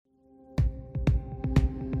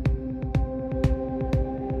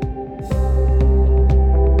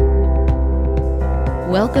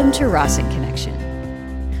Welcome to Rawson Connection,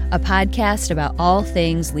 a podcast about all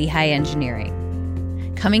things Lehigh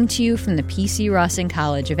engineering. Coming to you from the P.C. Rawson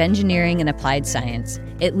College of Engineering and Applied Science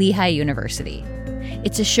at Lehigh University.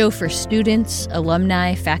 It's a show for students,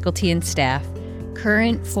 alumni, faculty, and staff,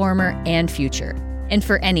 current, former, and future, and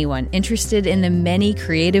for anyone interested in the many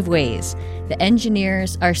creative ways that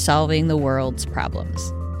engineers are solving the world's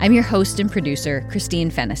problems. I'm your host and producer, Christine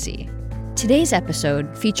Fennessy. Today's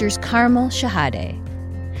episode features Carmel Shahade.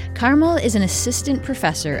 Carmel is an assistant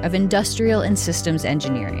professor of industrial and systems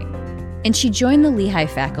engineering, and she joined the Lehigh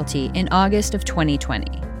faculty in August of 2020.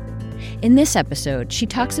 In this episode, she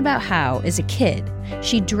talks about how, as a kid,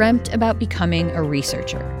 she dreamt about becoming a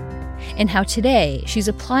researcher, and how today she's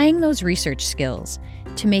applying those research skills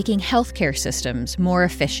to making healthcare systems more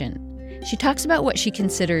efficient. She talks about what she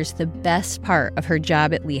considers the best part of her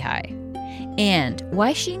job at Lehigh, and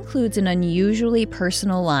why she includes an unusually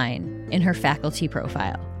personal line in her faculty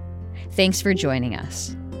profile. Thanks for joining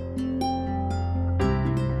us.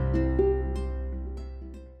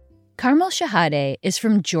 Carmel Shahade is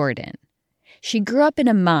from Jordan. She grew up in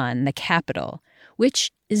Amman, the capital,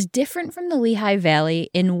 which is different from the Lehigh Valley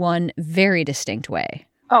in one very distinct way.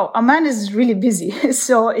 Oh, Amman is really busy,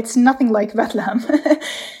 so it's nothing like Bethlehem.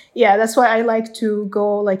 Yeah, that's why I like to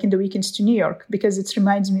go in the weekends to New York, because it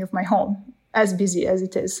reminds me of my home, as busy as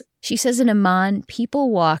it is. She says in Amman,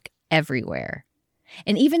 people walk everywhere.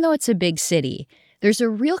 And even though it's a big city, there's a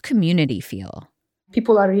real community feel.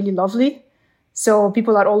 People are really lovely. So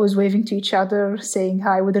people are always waving to each other, saying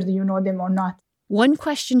hi, whether you know them or not. One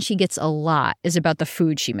question she gets a lot is about the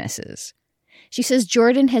food she misses. She says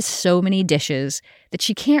Jordan has so many dishes that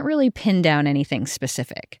she can't really pin down anything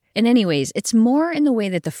specific. And anyways, it's more in the way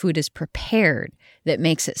that the food is prepared that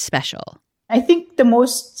makes it special. I think the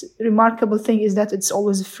most remarkable thing is that it's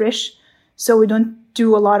always fresh. So we don't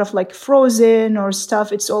do a lot of frozen or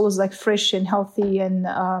stuff. It's always fresh and healthy and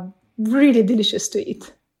really delicious to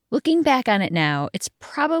eat. Looking back on it now, it's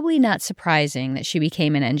probably not surprising that she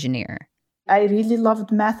became an engineer. I really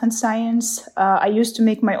loved math and science. I used to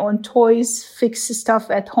make my own toys, fix stuff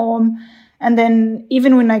at home. And then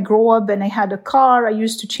even when I grew up and I had a car, I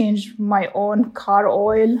used to change my own car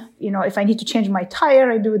oil. If I need to change my tire,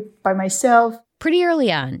 I do it by myself. Pretty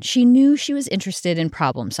early on, she knew she was interested in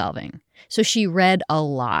problem solving. So she read a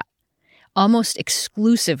lot, almost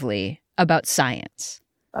exclusively about science.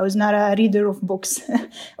 I was not a reader of books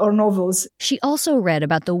or novels. She also read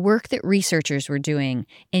about the work that researchers were doing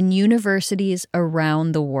in universities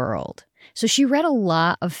around the world. So she read a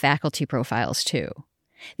lot of faculty profiles, too.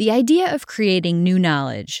 The idea of creating new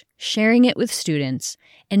knowledge, sharing it with students,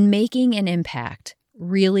 and making an impact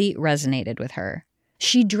really resonated with her.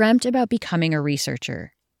 She dreamt about becoming a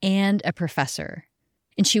researcher and a professor,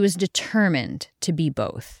 and she was determined to be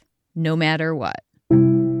both, no matter what.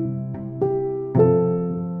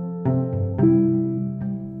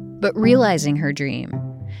 But realizing her dream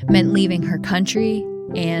meant leaving her country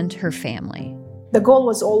and her family. The goal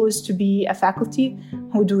was always to be a faculty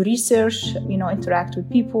who do research, interact with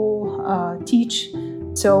people, teach.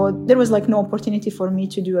 So there was no opportunity for me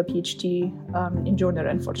to do a PhD in Jordan,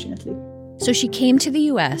 unfortunately. So she came to the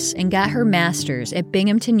U.S. and got her master's at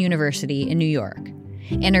Binghamton University in New York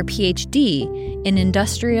and her PhD in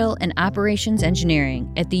industrial and operations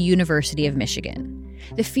engineering at the University of Michigan.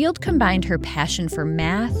 The field combined her passion for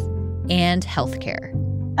math and healthcare.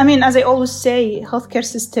 As I always say, healthcare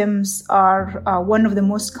systems are one of the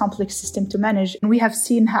most complex systems to manage. And we have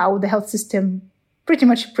seen how the health system pretty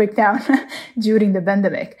much break down during the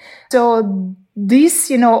pandemic. So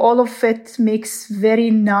this, all of it makes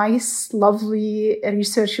very nice, lovely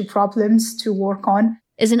research problems to work on.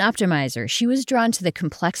 As an optimizer, she was drawn to the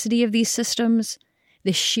complexity of these systems,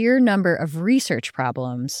 the sheer number of research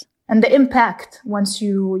problems, and the impact once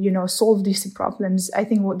you solve these problems. I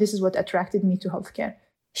think this is what attracted me to healthcare.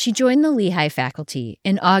 She joined the Lehigh faculty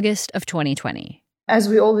in August of 2020. As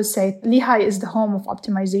we always say, Lehigh is the home of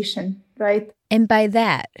optimization, right? And by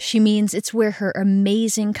that, she means it's where her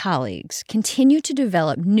amazing colleagues continue to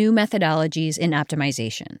develop new methodologies in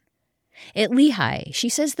optimization. At Lehigh, she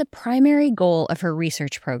says the primary goal of her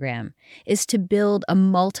research program is to build a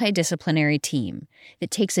multidisciplinary team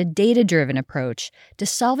that takes a data-driven approach to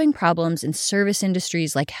solving problems in service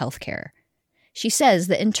industries like healthcare. She says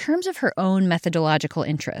that in terms of her own methodological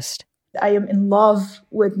interest, I am in love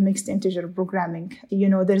with mixed integer programming.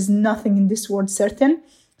 There's nothing in this world certain.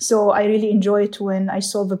 So I really enjoy it when I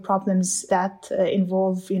solve the problems that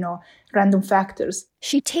involve, random factors.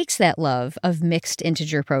 She takes that love of mixed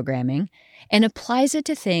integer programming and applies it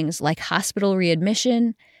to things like hospital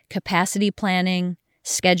readmission, capacity planning,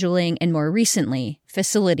 scheduling, and more recently,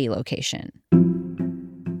 facility location.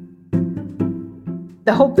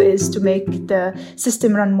 The hope is to make the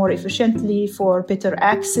system run more efficiently for better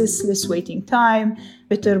access, less waiting time,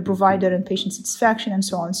 better provider and patient satisfaction, and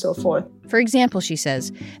so on and so forth. For example, she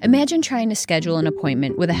says, imagine trying to schedule an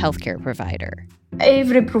appointment with a healthcare provider.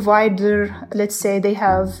 Every provider, let's say they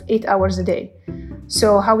have 8 hours a day.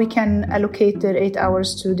 So how we can allocate their 8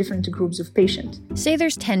 hours to different groups of patients? Say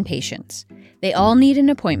there's 10 patients. They all need an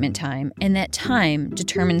appointment time, and that time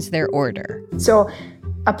determines their order. So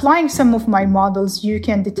applying some of my models, you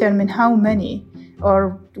can determine how many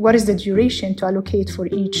or what is the duration to allocate for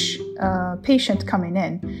each patient coming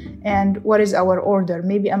in, and what is our order.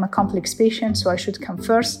 Maybe I'm a complex patient, so I should come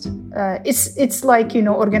first. It's like,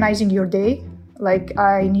 organizing your day. Like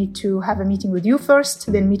I need to have a meeting with you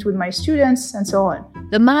first, then meet with my students, and so on.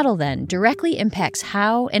 The model then directly impacts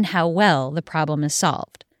how and how well the problem is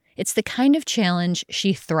solved. It's the kind of challenge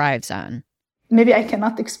she thrives on. Maybe I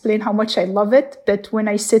cannot explain how much I love it, but when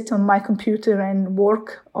I sit on my computer and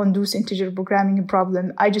work on those integer programming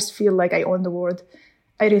problem, I just feel like I own the world.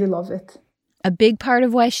 I really love it. A big part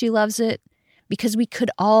of why she loves it? Because we could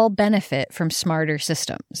all benefit from smarter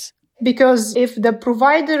systems. Because if the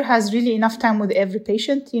provider has really enough time with every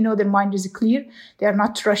patient, their mind is clear, they are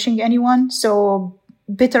not rushing anyone. So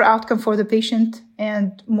better outcome for the patient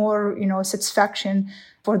and more, satisfaction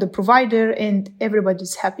for the provider, and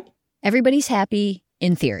everybody's happy. Everybody's happy,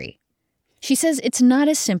 in theory. She says it's not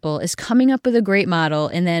as simple as coming up with a great model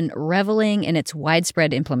and then reveling in its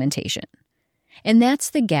widespread implementation. And that's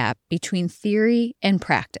the gap between theory and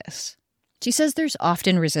practice. She says there's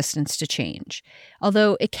often resistance to change,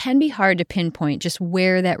 although it can be hard to pinpoint just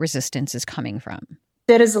where that resistance is coming from.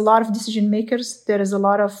 There is a lot of decision makers. There is a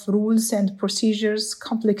lot of rules and procedures,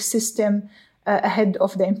 complex system ahead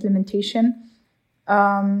of the implementation.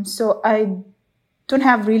 So I don't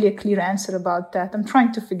have really a clear answer about that. I'm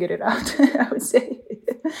trying to figure it out, I would say.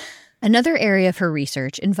 Another area of her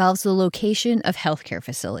research involves the location of healthcare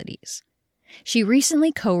facilities. She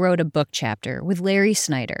recently co-wrote a book chapter with Larry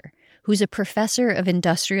Snyder, who's a professor of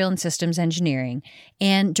industrial and systems engineering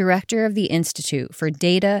and director of the Institute for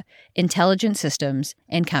Data, Intelligent Systems,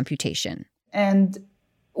 and Computation. And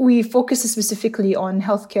we focus specifically on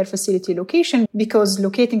healthcare facility location because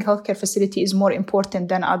locating healthcare facility is more important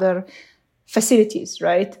than other facilities,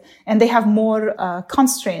 right? And they have more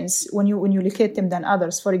constraints when you locate them than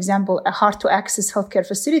others. For example, a hard-to-access healthcare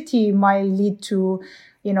facility might lead to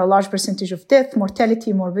large percentage of death,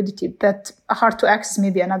 mortality, morbidity, but a hard-to-access,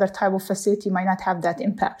 maybe another type of facility might not have that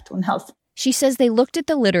impact on health. She says they looked at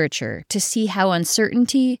the literature to see how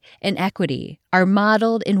uncertainty and equity are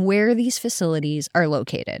modeled in where these facilities are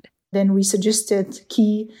located. Then we suggested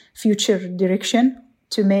key future direction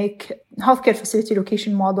to make healthcare facility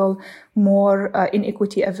location model more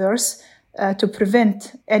inequity averse to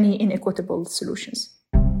prevent any inequitable solutions.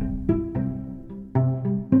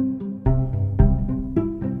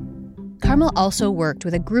 Carmel also worked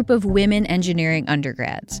with a group of women engineering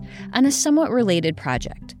undergrads on a somewhat related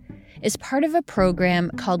project as part of a program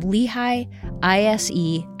called Lehigh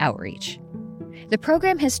ISE Outreach. The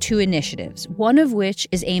program has two initiatives, one of which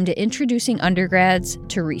is aimed at introducing undergrads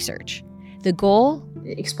to research. The goal?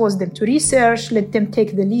 Expose them to research, let them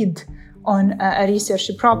take the lead on a research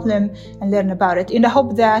problem and learn about it in the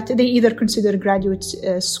hope that they either consider graduate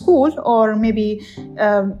school or maybe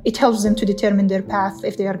it helps them to determine their path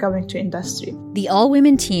if they are going to industry. The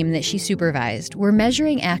all-women team that she supervised were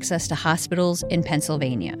measuring access to hospitals in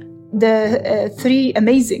Pennsylvania. The three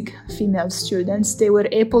amazing female students, they were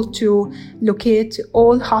able to locate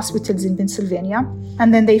all hospitals in Pennsylvania,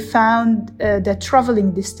 and then they found the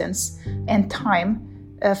traveling distance and time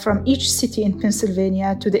from each city in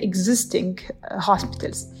Pennsylvania to the existing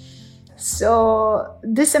hospitals. So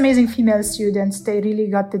these amazing female students, they really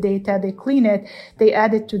got the data, they cleaned it, they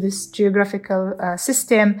added to this geographical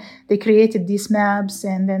system, they created these maps,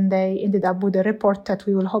 and then they ended up with a report that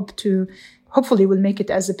we will hopefully will make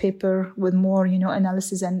it as a paper with more,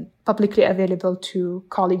 analysis and publicly available to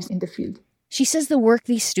colleagues in the field. She says the work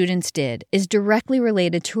these students did is directly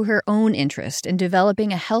related to her own interest in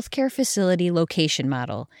developing a healthcare facility location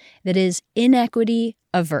model that is inequity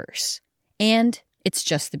averse. And it's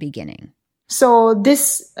just the beginning. So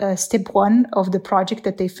this step one of the project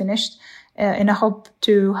that they finished, and I hope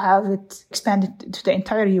to have it expanded to the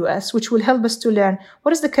entire US, which will help us to learn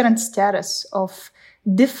what is the current status of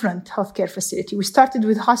different healthcare facility. We started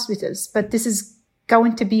with hospitals, but this is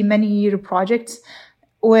going to be many-year projects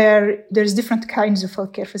where there's different kinds of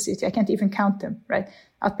healthcare facility. I can't even count them, right?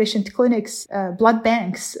 Outpatient clinics, blood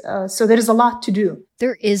banks. So there is a lot to do.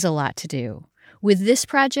 There is a lot to do with this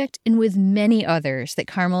project and with many others that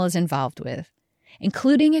Carmel is involved with.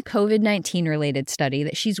 including a COVID-19 related study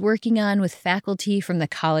that she's working on with faculty from the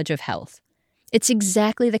College of Health. It's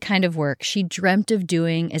exactly the kind of work she dreamt of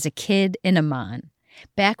doing as a kid in Amman,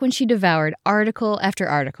 back when she devoured article after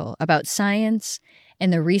article about science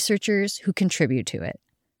and the researchers who contribute to it.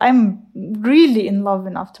 I'm really in love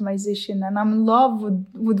in optimization, and I'm in love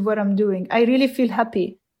with what I'm doing. I really feel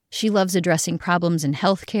happy. She loves addressing problems in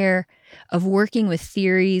healthcare, of working with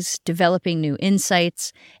theories, developing new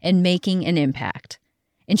insights, and making an impact.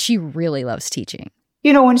 And she really loves teaching.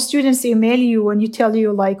 You know, when students email you and you tell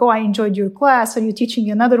you like, oh, I enjoyed your class, are you teaching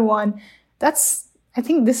another one? I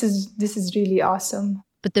think this is really awesome.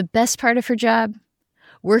 But the best part of her job?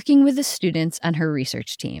 Working with the students on her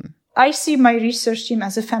research team. I see my research team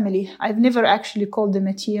as a family. I've never actually called them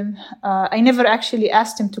a team. I never actually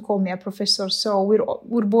asked them to call me a professor. So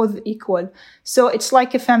we're both equal. So it's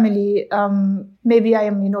like a family. Maybe I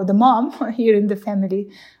am, the mom here in the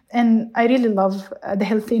family. And I really love the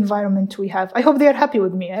healthy environment we have. I hope they are happy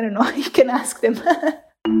with me. I don't know. You can ask them.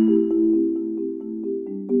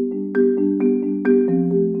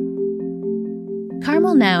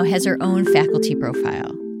 Carmel now has her own faculty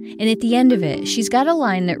profile. And at the end of it, she's got a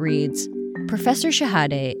line that reads, Professor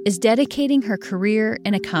Shehadeh is dedicating her career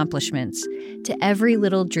and accomplishments to every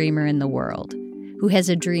little dreamer in the world who has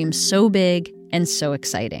a dream so big and so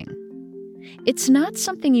exciting. It's not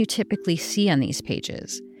something you typically see on these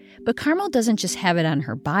pages, but Carmel doesn't just have it on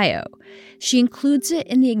her bio. She includes it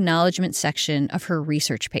in the acknowledgement section of her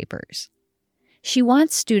research papers. She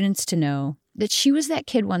wants students to know that she was that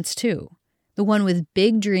kid once too, the one with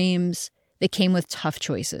big dreams that came with tough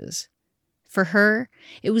choices. For her,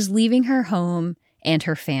 it was leaving her home and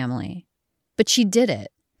her family. But she did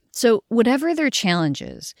it. So whatever their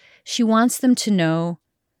challenges, she wants them to know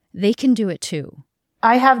they can do it too.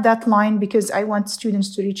 I have that line because I want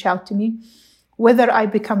students to reach out to me, whether I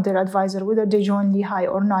become their advisor, whether they join Lehigh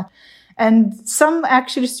or not. And some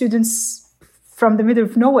actually students from the middle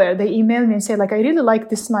of nowhere, they email me and say, like, I really like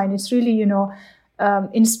this line. It's really,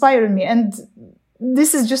 inspiring me. And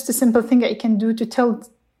this is just a simple thing I can do to tell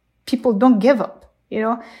people don't give up.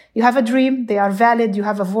 You have a dream, they are valid, you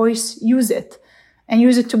have a voice, use it and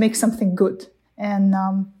use it to make something good. And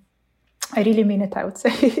I really mean it, I would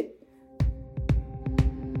say.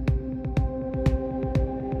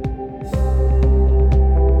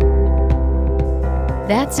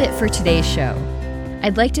 That's it for today's show.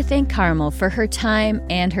 I'd like to thank Carmel for her time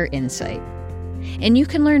and her insight. And you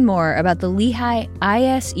can learn more about the Lehigh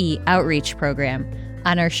ISE Outreach Program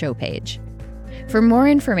on our show page. For more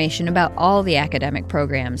information about all the academic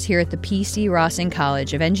programs here at the P.C. Rawson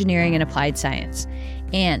College of Engineering and Applied Science,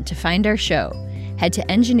 and to find our show, head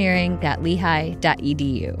to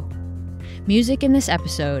engineering.lehigh.edu. Music in this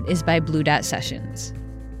episode is by Blue Dot Sessions.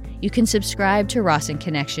 You can subscribe to Rawson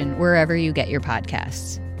Connection wherever you get your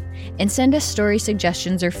podcasts. And send us story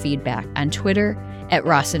suggestions or feedback on Twitter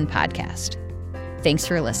 @Rawson Podcast. Thanks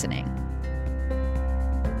for listening.